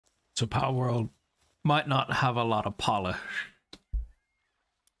So Palworld might not have a lot of polish,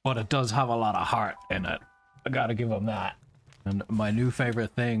 but it does have a lot of heart in it. I gotta give them that. And my new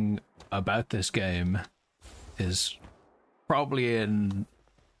favorite thing about this game is probably in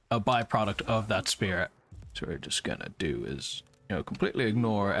a byproduct of that spirit. So what we're just gonna do is, you know, completely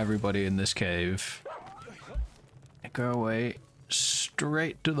ignore everybody in this cave. Make our way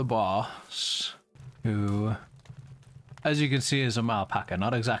straight to the boss, who, as you can see, is a alpaca.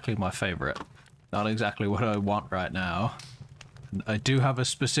 Not exactly my favorite. Not exactly what I want right now. I do have a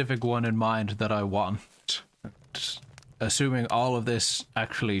specific one in mind that I want. Assuming all of this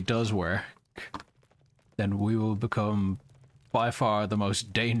actually does work, then we will become by far the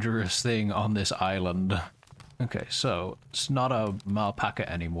most dangerous thing on this island. Okay, so it's not a alpaca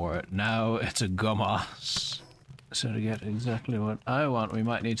anymore. Now it's a gummas. So to get exactly what I want, we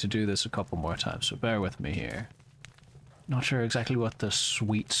might need to do this a couple more times, so bear with me here. Not sure exactly what the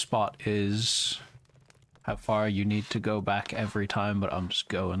sweet spot is, how far you need to go back every time, but I'm just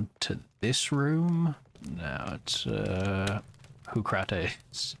going to this room. Now it's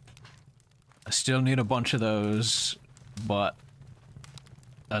Hucrates. I still need a bunch of those, but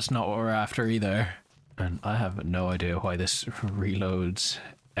that's not what we're after either. And I have no idea why this reloads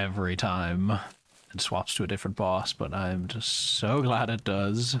every time and swaps to a different boss, but I'm just so glad it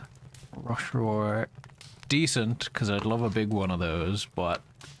does. Rush Roar, decent, because I'd love a big one of those, but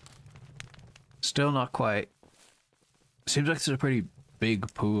still not quite. Seems like there's a pretty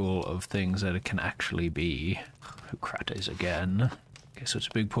big pool of things that it can actually be. Hucrates again. Okay, so it's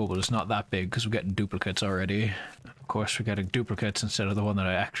a big pool, but it's not that big because we're getting duplicates already. Of course, we're getting duplicates instead of the one that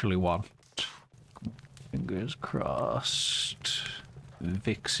I actually want. Fingers crossed.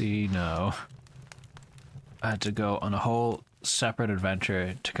 Vixie, no. I had to go on a whole separate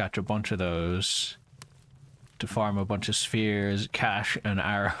adventure to catch a bunch of those, to farm a bunch of spheres, cash, and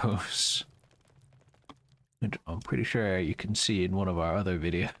arrows. And I'm pretty sure you can see in one of our other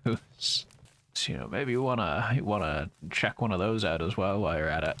videos. So, you know, maybe you wanna check one of those out as well while you're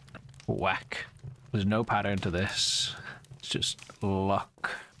at it. Whack. There's no pattern to this. It's just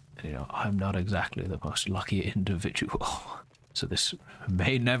luck. And, you know, I'm not exactly the most lucky individual. So this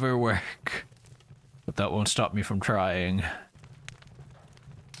may never work. But that won't stop me from trying.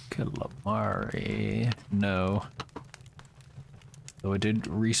 Calamari. No. Though I did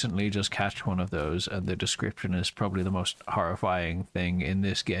recently just catch one of those, and the description is probably the most horrifying thing in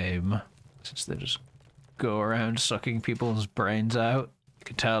this game, since they just go around sucking people's brains out. You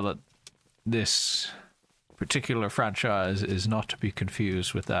can tell that this particular franchise is not to be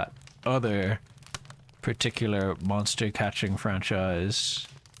confused with that other particular monster catching franchise.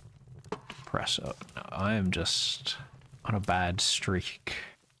 Depresso. No, I am just on a bad streak.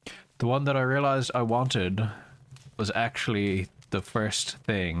 The one that I realized I wanted was actually the first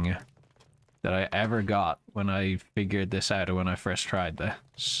thing that I ever got when I figured this out, or when I first tried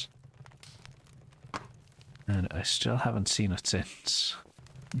this. And I still haven't seen it since.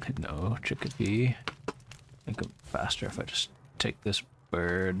 No, chickadee. I think I'm faster if I just take this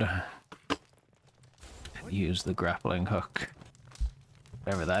bird and use the grappling hook.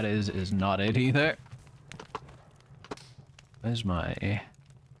 Whatever that is not it either. Where's my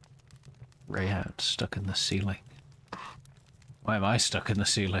Greyhound stuck in the ceiling? Why am I stuck in the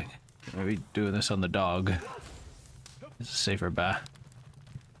ceiling? Maybe doing this on the dog. It's a safer bet.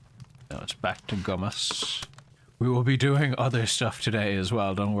 No, it's back to Gummas. We will be doing other stuff today as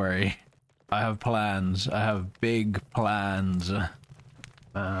well, don't worry. I have plans. I have big plans.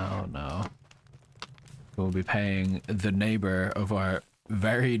 Oh no. We'll be paying the neighbor of our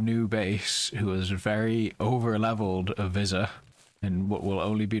very new base, who is very over-leveled, a visit in what will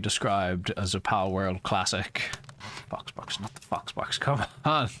only be described as a Palworld classic. Foxbox, not the Foxbox, come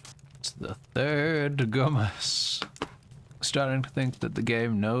on! It's the third Gummas. Starting to think that the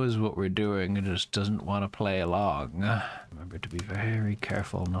game knows what we're doing and just doesn't want to play along. Remember to be very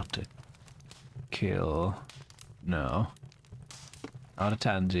careful not to kill. No. Not a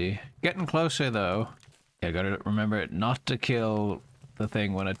tansy. Getting closer though. Yeah, gotta remember not to kill the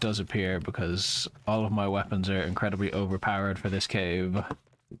thing when it does appear, because all of my weapons are incredibly overpowered for this cave.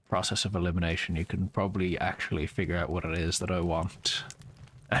 Process of elimination, you can probably actually figure out what it is that I want.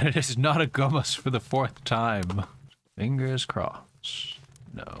 And it is not a Gummas for the fourth time. Fingers crossed.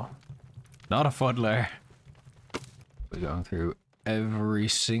 No. Not a Fuddler. We're going through every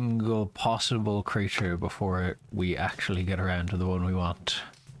single possible creature before we actually get around to the one we want.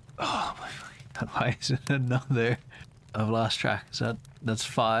 Oh my god, why is it another? I've lost track. That's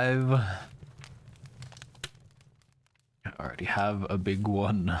 5. I already have a big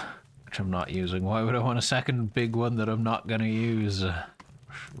one, which I'm not using. Why would I want a second big one that I'm not gonna use?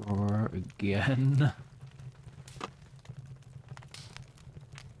 Sure, again.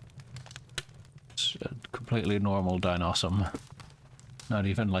 It's a completely normal dinosaur. Not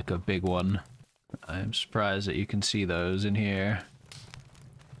even like a big one. I'm surprised that you can see those in here.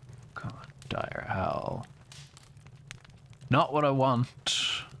 Come on, dire howl. Not what I want,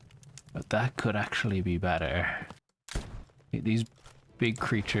 but that could actually be better. These big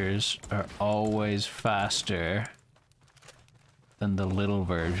creatures are always faster than the little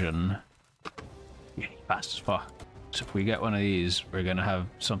version. Yeah, fast as fuck. So if we get one of these, we're gonna have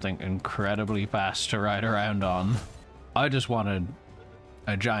something incredibly fast to ride around on. I just wanted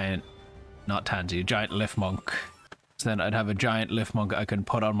a giant, not tansy, a giant lift monk. So then I'd have a giant lift monk I can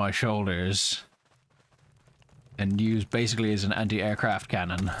put on my shoulders and use basically as an anti-aircraft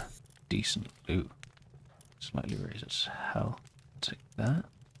cannon. Decent loot. Slightly raises hell. Take that.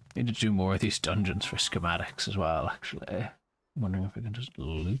 Need to do more of these dungeons for schematics as well, actually. I'm wondering if I can just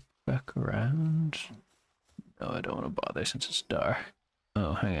loop back around. No, I don't want to bother since it's dark.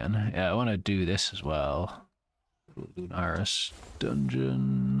 Oh, hang on. Yeah, I want to do this as well. Lunaris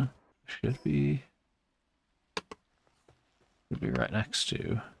dungeon. Should be right next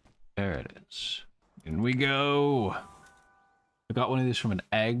to. There it is. In we go. I got one of these from an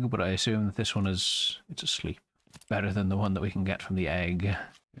egg, but I assume that this one it's asleep. Better than the one that we can get from the egg.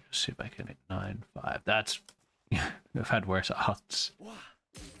 Let's see if I can hit 9-5. That's I've had worse odds.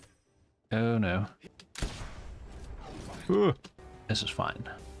 Oh no. Ooh. This is fine.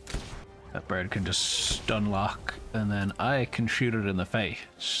 That bird can just stun lock, and then I can shoot it in the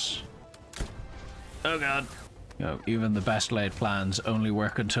face. Oh god. You know, even the best laid plans only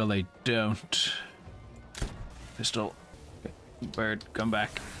work until they don't. Pistol. Okay. Bird, come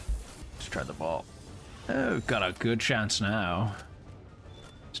back. Let's try the ball. Oh, got a good chance now.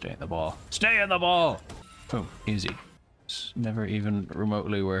 Stay in the ball. Stay in the ball! Boom. Easy. It's never even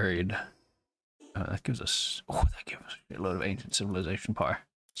remotely worried. That gives us... Oh, that gives us a load of ancient civilization power.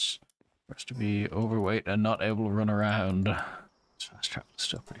 It's for us to be overweight and not able to run around. This fast travel is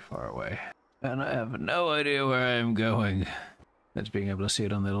still pretty far away. And I have no idea where I'm going. That's being able to see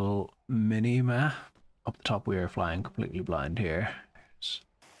it on the little mini map. Up the top we are flying completely blind here.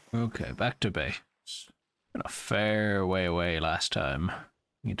 Okay, back to base. Been a fair way away last time.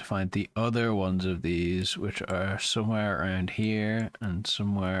 Need to find the other ones of these, which are somewhere around here and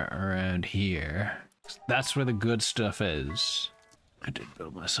somewhere around here. That's where the good stuff is. I did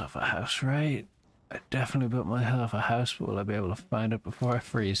build myself a house, right? I definitely built myself a house, but will I be able to find it before I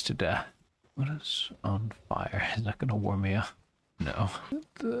freeze to death? What is on fire? Is that gonna warm me up? No. What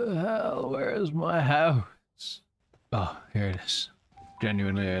the hell? Where is my house? Oh, here it is.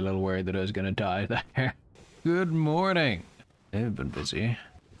 Genuinely a little worried that I was gonna die there. Good morning. They've been busy.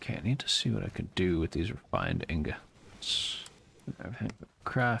 Okay, I need to see what I could do with these refined ingots. Everything but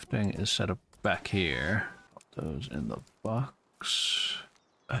crafting is set up back here. Put those in the box.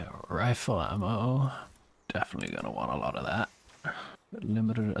 Rifle ammo. Definitely gonna want a lot of that. But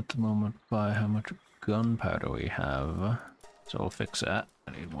limited at the moment by how much gunpowder we have. So we'll fix that.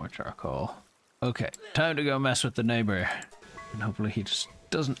 I need more charcoal. Okay, time to go mess with the neighbor. And hopefully he just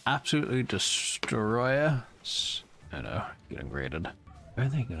doesn't absolutely destroy us. I know, getting raided. Where are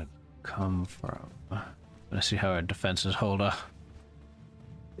they gonna come from? Let's see how our defenses hold up.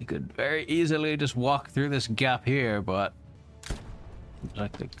 They could very easily just walk through this gap here, but seems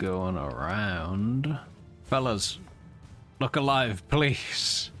like they're going around. Fellas, look alive,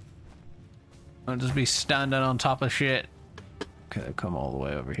 please. Don't just be standing on top of shit. Okay, come all the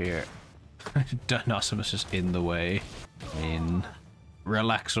way over here. Dinosaur is just in the way. I mean,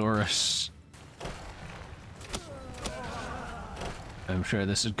 Relaxorus. I'm sure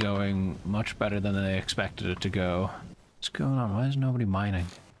this is going much better than they expected it to go. What's going on? Why is nobody mining?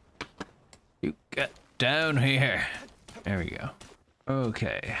 You get down here. There we go.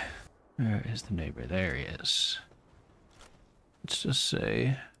 Okay. Where is the neighbor? There he is. Let's just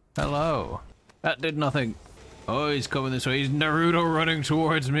say hello. That did nothing. Oh, he's coming this way. He's Naruto running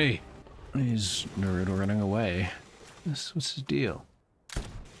towards me. He's Naruto running away. What's his deal?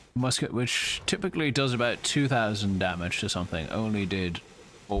 Musket, which typically does about 2,000 damage to something, only did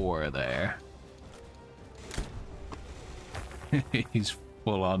 4 there. He's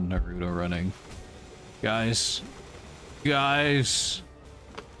full on Naruto running. Guys. Guys.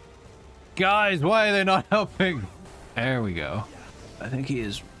 Guys, why are they not helping? There we go. I think he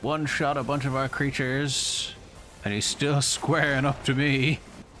has one-shot a bunch of our creatures, and he's still squaring up to me.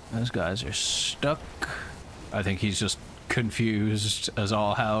 Those guys are stuck. I think he's just confused as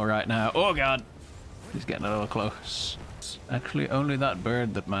all hell right now. Oh god! He's getting a little close. It's actually only that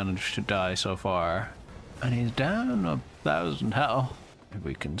bird that managed to die so far. And he's down 1,000 health. Maybe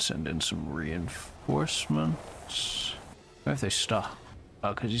we can send in some reinforcements. Where if they stop?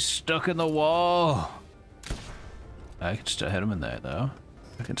 Oh, because he's stuck in the wall. I can still hit him in there, though.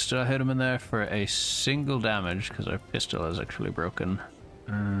 I can still hit him in there for a single damage because our pistol is actually broken.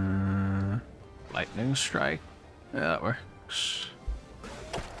 Lightning strike. Yeah, that works.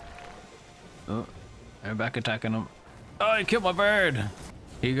 Oh, they're back attacking him. Oh, he killed my bird.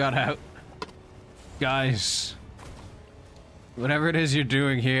 He got out. Guys, whatever it is you're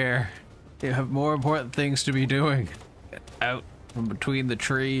doing here, you have more important things to be doing. Get out from between the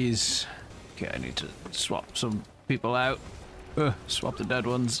trees. Okay, I need to swap some people out. Swap the dead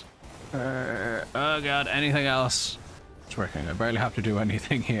ones. Oh god, anything else? It's working. I barely have to do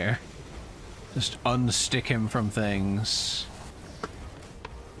anything here. Just unstick him from things.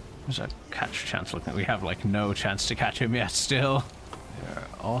 There's a catch chance. Looking, we have like no chance to catch him yet still. They're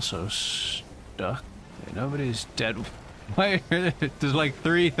also stuck. Nobody's dead. Why? There's like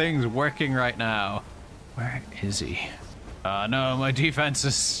 3 things working right now. Where is he? Oh no, my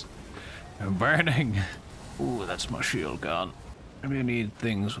defenses are burning. Ooh, that's my shield gone. Maybe I need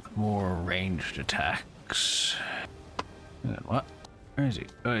things with more ranged attacks. What? Where is he?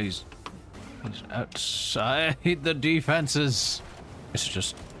 Oh, he's outside the defenses. It's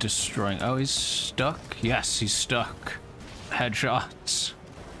just destroying. Oh, he's stuck? Yes, he's stuck. Headshots.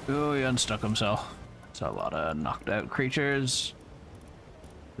 Oh, he unstuck himself. It's a lot of knocked out creatures.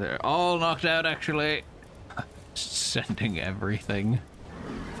 They're all knocked out, actually. Sending everything.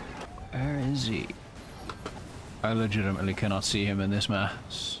 Where is he? I legitimately cannot see him in this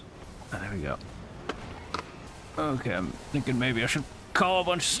mass. Oh, there we go. Okay, I'm thinking maybe I should call a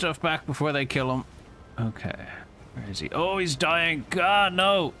bunch of stuff back before they kill him. Okay, where is he? Oh, he's dying. God,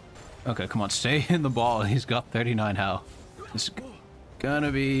 no. Okay, come on, stay in the ball. He's got 39 health. It's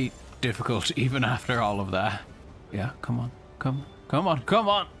gonna be difficult even after all of that. Yeah, come on. Come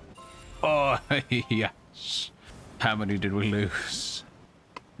on. Oh, yes. How many did we lose?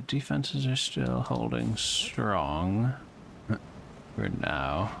 The defenses are still holding strong for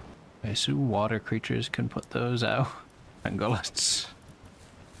now. I assume water creatures can put those out. Pangolets.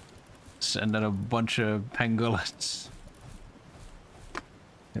 Send out a bunch of pangolets.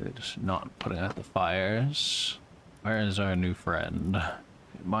 They're just not putting out the fires. Where is our new friend?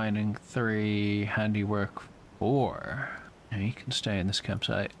 Mining 3, handiwork 4. And he can stay in this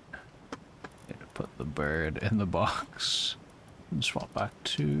campsite. Need to put the bird in the box. And swap back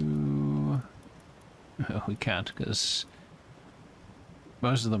to... Oh, we can't because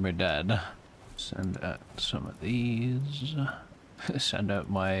most of them are dead. Send out some of these. Send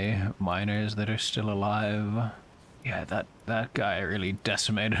out my miners that are still alive. Yeah, that guy really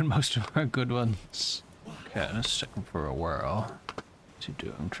decimated most of our good ones. Okay, let's stick him for a whirl. What's he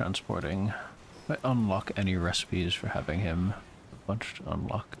doing? Transporting. If I unlock any recipes for having him, a bunch to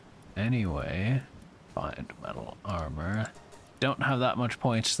unlock anyway. Find metal armor. Don't have that much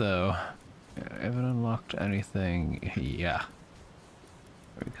points though. I haven't unlocked anything. Yeah.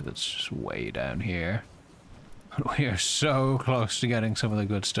 Because it's just way down here. We are so close to getting some of the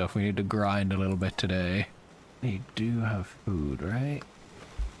good stuff. We need to grind a little bit today. They do have food, right?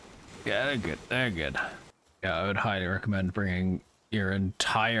 Yeah, they're good. They're good. Yeah, I would highly recommend bringing your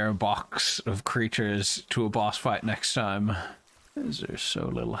entire box of creatures to a boss fight next time. Is there so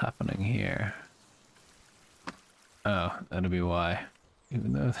little happening here? Oh, that'll be why.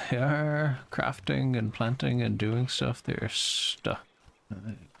 Even though they are crafting and planting and doing stuff, they're stuck.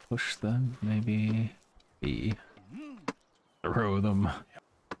 Push them, maybe B. Throw them.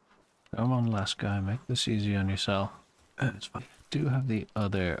 Come on, last guy, make this easy on yourself. It's fine. Do have the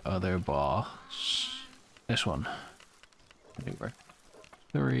other boss. This one. Anyway.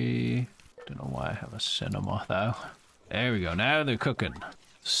 3. Don't know why I have a Cinemoth out. There we go, now they're cooking.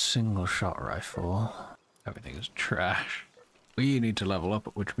 Single shot rifle. Everything is trash. We need to level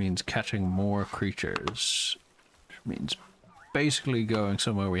up, which means catching more creatures. Which means basically going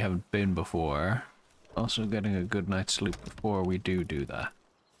somewhere we haven't been before. Also getting a good night's sleep before we do that.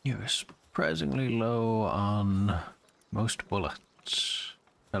 You're surprisingly low on most bullets.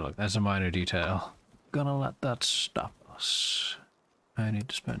 Oh look, that's a minor detail. Gonna let that stop us. I need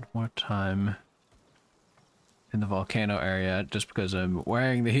to spend more time in the volcano area just because I'm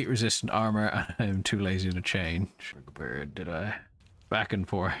wearing the heat resistant armor and I'm too lazy to change. Bird, did I? Back and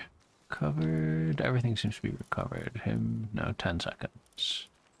forth. Covered. Everything seems to be recovered. Him, no, 10 seconds.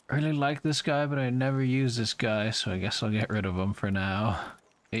 I really like this guy, but I never use this guy, so I guess I'll get rid of him for now.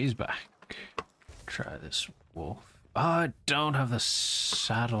 He's back. Try this wolf. Oh, I don't have the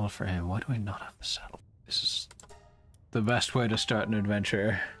saddle for him. Why do I not have the saddle? This is the best way to start an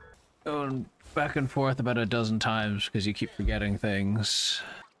adventure. Oh, back and forth about a dozen times because you keep forgetting things.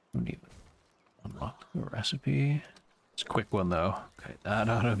 Don't even unlock the recipe. It's a quick one though. Okay, that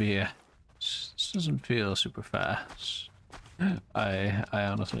ought to be it. This doesn't feel super fast. I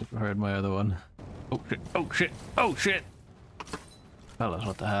honestly preferred my other one. Oh shit, oh shit, oh shit! Fellas,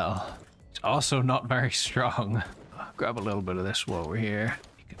 what the hell? It's also not very strong. Grab a little bit of this while we're here.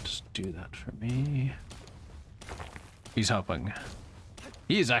 You can just do that for me. He's hopping.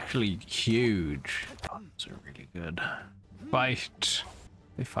 He is actually huge. Oh, those are really good. Fight.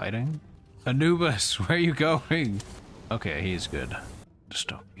 Are they fighting? Anubis, where are you going? Okay, he's good.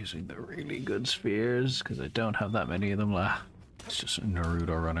 Stop using the really good spears because I don't have that many of them left. It's just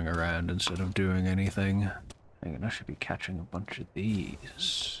Naruto running around instead of doing anything. I think I should be catching a bunch of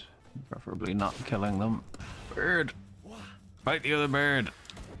these. Preferably not killing them. Bird! Fight the other bird!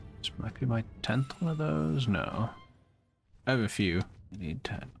 This might be my 10th one of those? No. I have a few. I need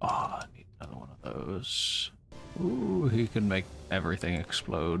 10. Oh, I need another one of those. Ooh, he can make everything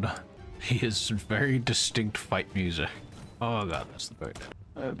explode. He has very distinct fight music. Oh god, that's the bird.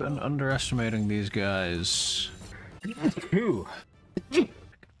 I've been underestimating these guys. Ooh.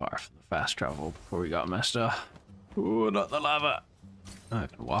 Far from the fast travel before we got messed up. Ooh, not the lava. I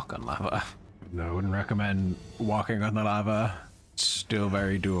can walk on lava. No, I wouldn't recommend walking on the lava. It's still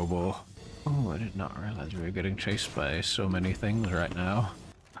very doable. Oh, I did not realize we were getting chased by so many things right now.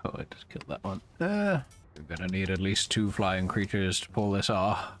 Oh, I just killed that one. We're gonna need at least 2 flying creatures to pull this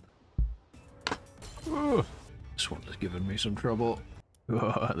off. Ooh, this one is giving me some trouble.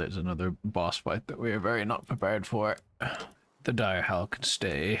 Oh, there's another boss fight that we are very not prepared for. The dire hell can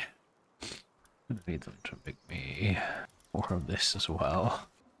stay. I need them to make me more of this as well.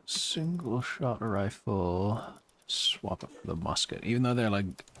 Single shot rifle. Swap it for the musket. Even though they're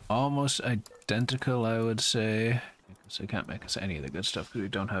like almost identical, I would say. Because they can't make us any of the good stuff because we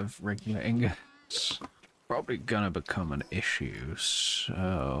don't have regular ingots. Probably gonna become an issue,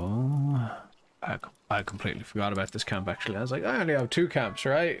 so... I completely forgot about this camp actually. I was like, I only have 2 camps,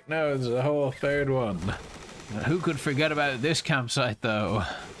 right? No, there's a whole 3rd one. Who could forget about this campsite though?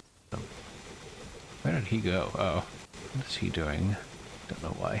 Where did he go? Oh, what is he doing? Don't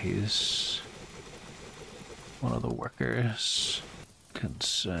know why he's one of the workers. Can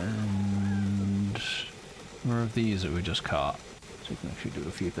send more of these that we just caught. So we can actually do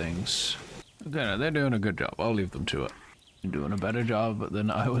a few things. Okay, no, they're doing a good job. I'll leave them to it. They're doing a better job than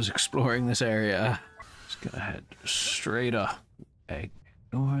I was exploring this area. Just gonna head straight up.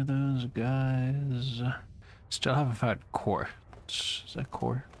 Ignore those guys. Still haven't found quartz. Is that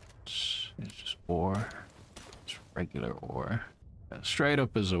quartz? It's just ore. It's regular ore. Yeah, straight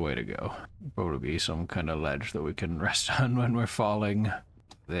up is the way to go. Probably be some kind of ledge that we can rest on when we're falling.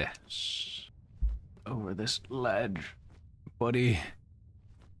 This. Over this ledge. Buddy.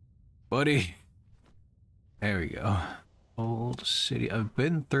 Buddy. There we go. Old city. I've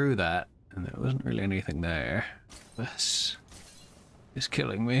been through that and there wasn't really anything there. This is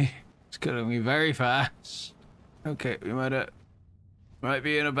killing me. It's killing me very fast. Okay, we might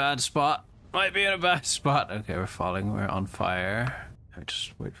be in a bad spot. Might be in a bad spot. Okay, we're falling. We're on fire. I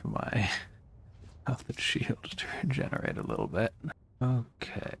just wait for my health and shield to regenerate a little bit.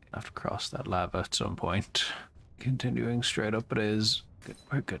 Okay, I have to cross that lava at some point. Continuing straight up it is. Good.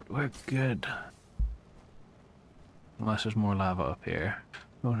 We're good. We're good. Unless there's more lava up here.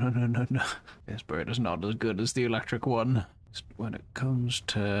 Oh, no. This bird is not as good as the electric one. When it comes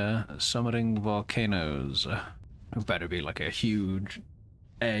to summiting volcanoes, there better be like a huge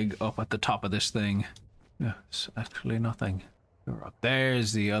egg up at the top of this thing. No, it's actually nothing.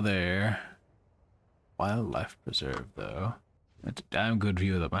 There's the other wildlife preserve, though. It's a damn good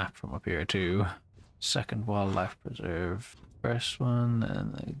view of the map from up here, too. Second wildlife preserve. First one,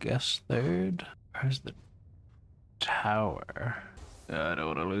 and I guess 3rd. Where's the tower? I don't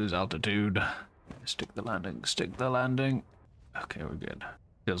want to lose altitude. Stick the landing, stick the landing. Okay, we're good.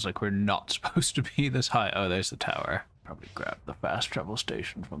 Feels like we're not supposed to be this high. Oh, there's the tower. Probably grab the fast travel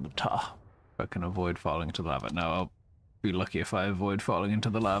station from the top. If I can avoid falling into the lava. No, I'll be lucky if I avoid falling into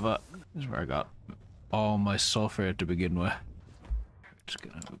the lava. This is where I got all my sulfur to begin with. Just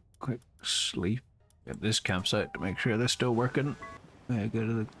gonna have a quick sleep at this campsite to make sure they're still working. I go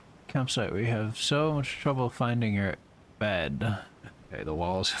to the campsite. We have so much trouble finding your bed. Okay, the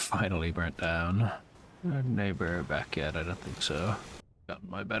walls have finally burnt down. Our neighbor back yet? I don't think so. Got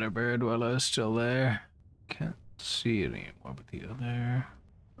my better bird while I was still there. Can't see it anymore, but the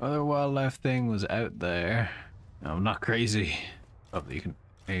other wildlife thing was out there. No, I'm not crazy. Oh, you can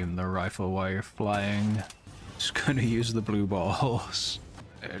aim the rifle while you're flying. Just gonna use the blue balls.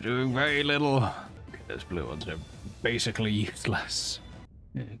 They're doing very little. Okay, those blue ones are basically useless.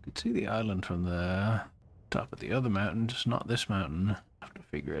 Yeah, you could see the island from the top of the other mountain, just not this mountain. Have to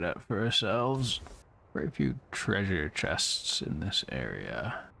figure it out for ourselves. Very few treasure chests in this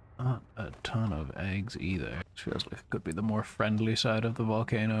area. Not a ton of eggs either. It feels like it could be the more friendly side of the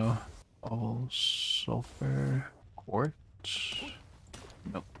volcano. All sulfur quartz.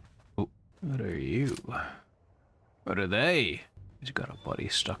 Nope. Oh, what are you? What are they? He's got a body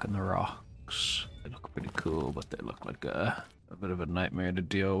stuck in the rocks. They look pretty cool, but they look like a bit of a nightmare to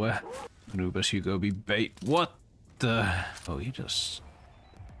deal with. Anubis, you go be bait. What the? Oh, he just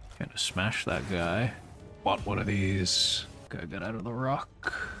kind of smashed that guy. What one of these? Gotta get out of the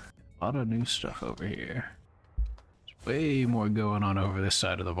rock. A lot of new stuff over here. There's way more going on over this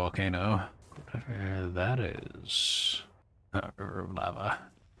side of the volcano. Whatever that is. River of lava.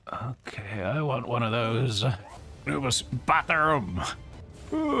 Okay, I want one of those. Anubis, batter him!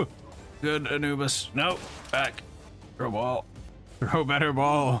 Ooh, good, Anubis. No, back. Throw ball. Throw better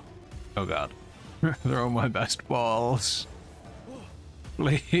ball. Oh god. Throw my best balls.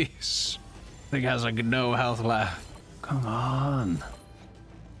 Please. Thing has like no health left. Come on.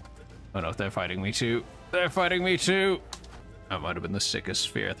 Oh no, they're fighting me too. They're fighting me too! That might have been the sickest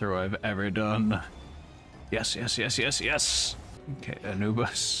sphere throw I've ever done. Yes, yes, yes, yes, yes! Okay,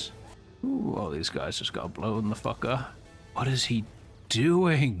 Anubis. Ooh, all these guys just got blown the fuck up. What is he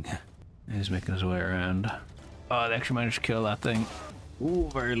doing? He's making his way around. Oh, they actually managed to kill that thing. Ooh,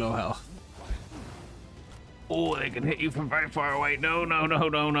 very low health. Oh, they can hit you from very far away. No, no, no,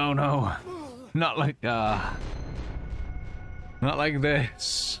 no, no, no. Not like, not like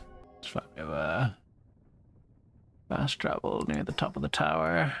this. Let's find a fast travel near the top of the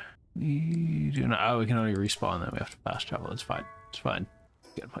tower. We do not, oh, we can only respawn then. We have to fast travel. It's fine. It's fine.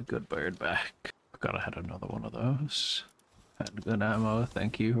 Get my good bird back. Forgot I had another one of those. Had good ammo.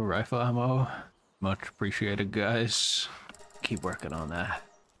 Thank you. Rifle ammo. Much appreciated, guys. Keep working on that.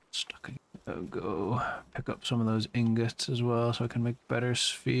 Stuck again. I'll go pick up some of those ingots as well so I can make better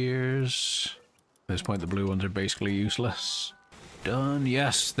spheres. At this point, the blue ones are basically useless. Done?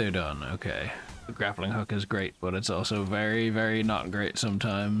 Yes, they're done. Okay. The grappling hook is great, but it's also very, very not great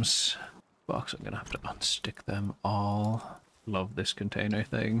sometimes. Box, I'm gonna have to unstick them all. Love this container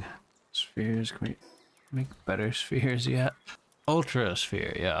thing. Spheres, can we make better spheres yet? Ultra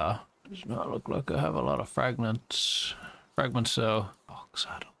sphere, yeah. Does not look like I have a lot of fragments. Fragments, so. Box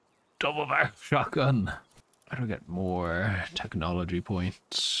saddle. Double barrel shotgun. I don't get more technology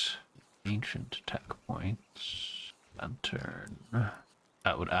points. Ancient tech points. Lantern.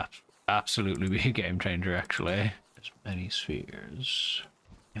 That would absolutely be a game changer, actually. There's many spheres.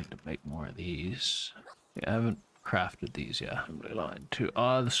 I need to make more of these. Yeah, I haven't crafted these yet. I'm really lying too.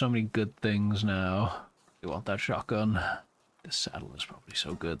 Oh, there's so many good things now. You want that shotgun? The saddle is probably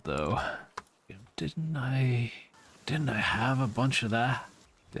so good, though. Didn't I have a bunch of that?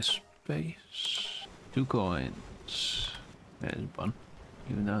 This space. 2 coins. There's one.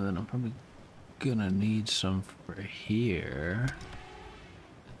 Even though then I'm probably gonna need some for here.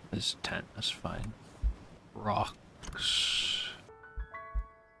 There's 10, that's fine. Rocks.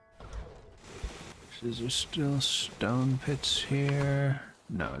 Is there still stone pits here?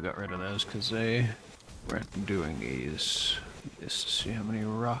 No, I got rid of those because they weren't doing these. Just to see how many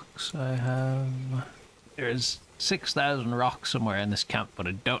rocks I have. There's 6,000 rocks somewhere in this camp, but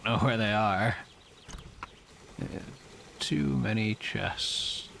I don't know where they are. Too many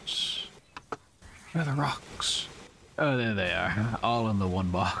chests. Where are the rocks? Oh, there they are. All in the one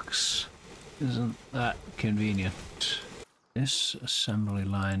box. Isn't that convenient? This assembly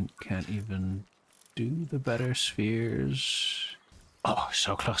line can't even do the better spheres. Oh,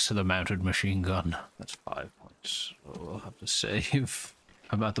 so close to the mounted machine gun. That's 5 points. Oh, we'll have to save.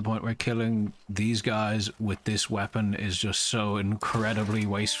 I'm at the point where killing these guys with this weapon is just so incredibly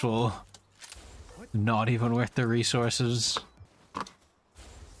wasteful. Not even worth the resources.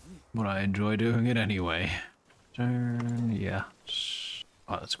 But I enjoy doing it anyway. Turn, yeah.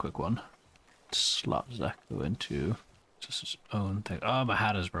 Oh, that's a quick one. Slot does that go into? Just his own thing. Oh, my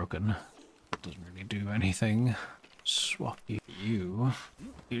hat is broken. That doesn't really do anything. Swap you. You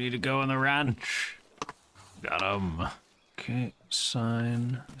need to go on the ranch. Got him. Okay,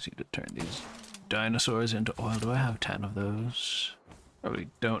 sign. I need to turn these dinosaurs into oil. Do I have 10 of those? Probably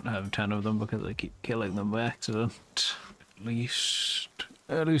don't have 10 of them because I keep killing them by accident. At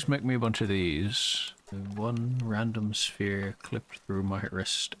least make me a bunch of these. One random sphere clipped through my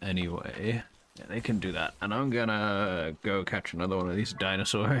wrist anyway. Yeah, they can do that. And I'm gonna go catch another one of these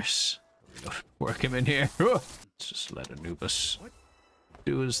dinosaurs. Work him in here. Let's just let Anubis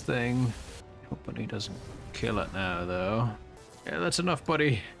do his thing. Hoping he doesn't kill it now, though. Yeah, that's enough,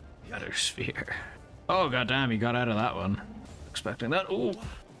 buddy. Better sphere. Oh, goddamn, he got out of that one. expecting that. Oh,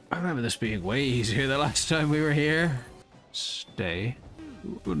 I remember this being way easier the last time we were here. Stay.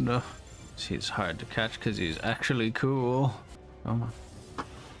 Oh no. He's hard to catch because he's actually cool. Come on.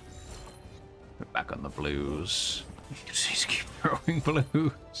 We're back on the blues. He's keep throwing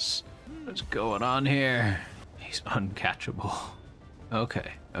blues. What's going on here? He's uncatchable.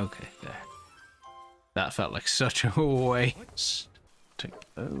 Okay, okay, there. That felt like such a waste. Take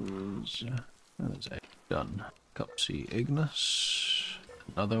those. That's done. Cupsy Ignis.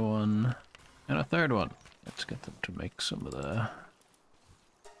 Another one. And a third one. Let's get them to make some of the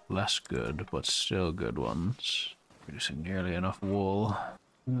less good, but still good ones. Producing nearly enough wool.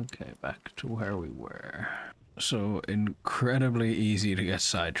 Okay, back to where we were. So incredibly easy to get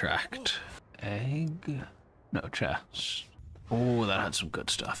sidetracked. Egg? No, chest. Oh, that had some good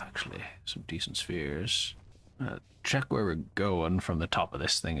stuff, actually. Some decent spheres. Check where we're going from the top of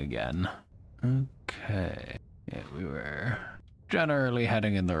this thing again. Okay. Yeah, we were generally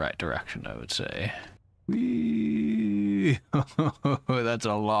heading in the right direction, I would say. Whee! That's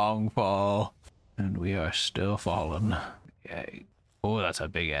a long fall. And we are still falling. Egg. Oh, that's a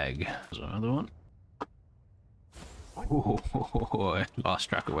big egg. There's another one. Oh, I lost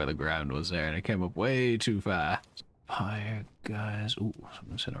track of where the ground was there and it came up way too fast. Fire guys. Ooh,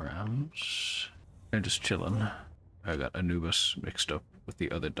 someone's in around. They're just chilling. I got Anubis mixed up with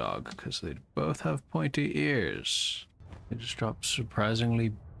the other dog because they both have pointy ears. They just drop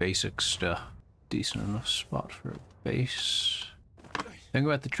surprisingly basic stuff. Decent enough spot for a base. Thing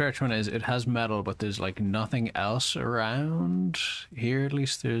about the church one is it has metal, but there's like nothing else around. Here at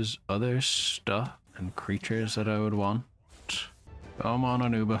least there's other stuff and creatures that I would want. Come on,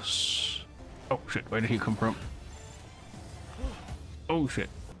 Anubis. Oh shit, where did he come from? Oh shit.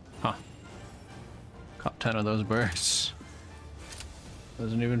 Huh. Caught 10 of those birds.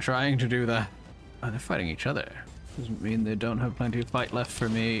 Wasn't even trying to do that. Oh, they're fighting each other. Doesn't mean they don't have plenty of fight left for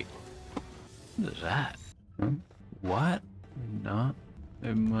me. What is that? What? Not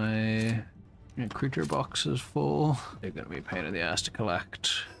in my creature box is full. They're gonna be a pain in the ass to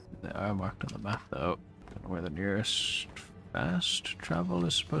collect. They are marked on the map though. Don't know where the nearest fast travel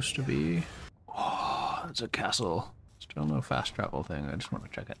is supposed to be. Oh, it's a castle. Still no fast travel thing. I just want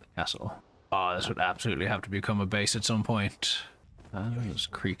to check out the castle. Oh, this would absolutely have to become a base at some point. Those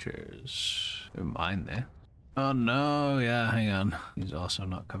creatures. They're mine there. Oh no, yeah, hang on. He's also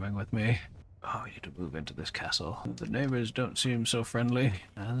not coming with me. Oh, we need to move into this castle. The neighbors don't seem so friendly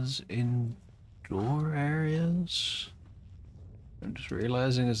as indoor areas. I'm just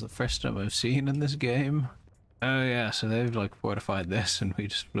realizing it's the first time I've seen in this game. Oh yeah, so they've like fortified this and we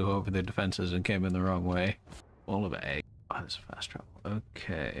just flew over their defenses and came in the wrong way. All of egg. Oh, there's fast travel.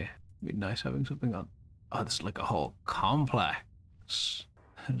 Okay. It'd be nice having something on. Oh, this is like a whole complex.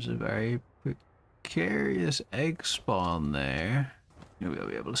 There's a very precarious egg spawn there. Maybe I'll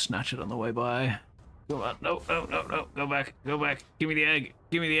be able to snatch it on the way by. Come on. No, no, no, no. Go back. Go back. Give me the egg.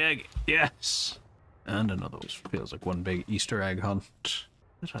 Give me the egg. Yes. And another one. Feels like one big Easter egg hunt.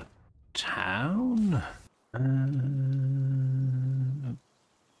 Is that a town?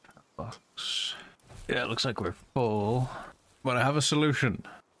 Box. Yeah, it looks like we're full. But I have a solution.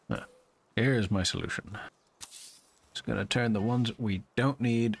 Here's my solution. It's gonna turn the ones we don't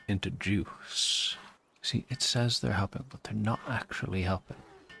need into juice. See, it says they're helping, but they're not actually helping.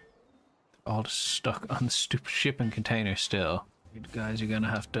 They're all just stuck on the stupid shipping container still. You guys, you're gonna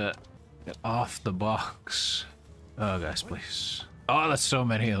have to get off the box. Oh, guys, please. Oh, that's so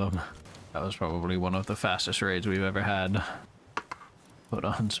many of them. That was probably one of the fastest raids we've ever had. Put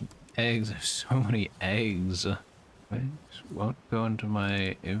on some eggs. There's so many eggs. Wait, this won't go into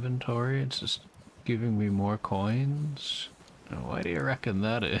my inventory. It's just giving me more coins. Now, why do you reckon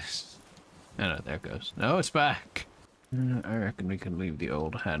that is? Oh, no, there it goes. No, it's back. I reckon we can leave the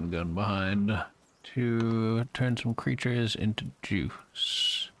old handgun behind to turn some creatures into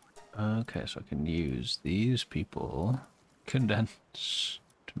juice. Okay, so I can use these people. Condense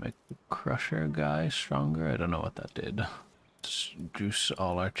to make the crusher guy stronger. I don't know what that did. Let's juice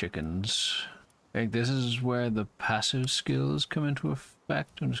all our chickens. I think this is where the passive skills come into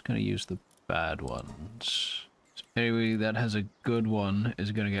effect. I'm just going to use the bad ones. So anyway, that has a good one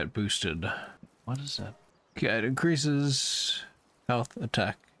is going to get boosted. What is that? Okay, it increases health,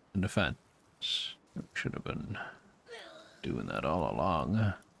 attack, and defense. We should have been doing that all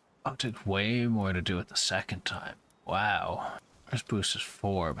along. Oh, it took way more to do it the second time. Wow. First boost is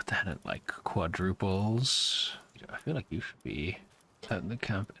 4, but then it like quadruples. I feel like you should be out in the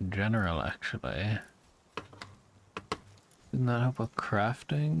camp in general, actually. Didn't that help with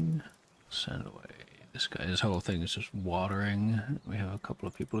crafting? Send away. This guy's whole thing is just watering. We have a couple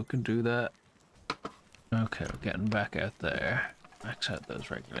of people who can do that. Okay, we're getting back out there. Max out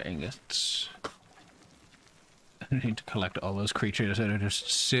those regular ingots. I need to collect all those creatures that are just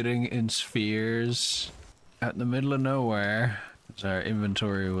sitting in spheres out in the middle of nowhere. Because our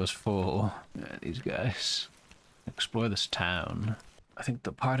inventory was full. Yeah, these guys. Explore this town. I think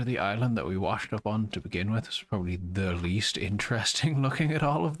the part of the island that we washed up on to begin with is probably the least interesting looking at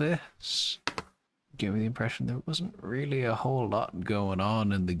all of this. Gave me the impression there wasn't really a whole lot going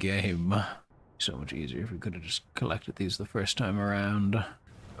on in the game. So much easier if we could have just collected these the first time around.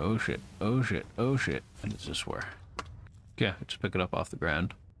 Oh shit, oh shit, oh shit. And it's just where? Yeah, just pick it up off the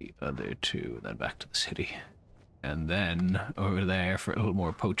ground. The other two, then back to the city. And then over there for a little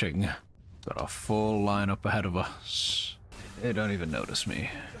more poaching. Got a full lineup ahead of us. They don't even notice me.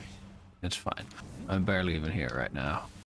 It's fine. I'm barely even here right now.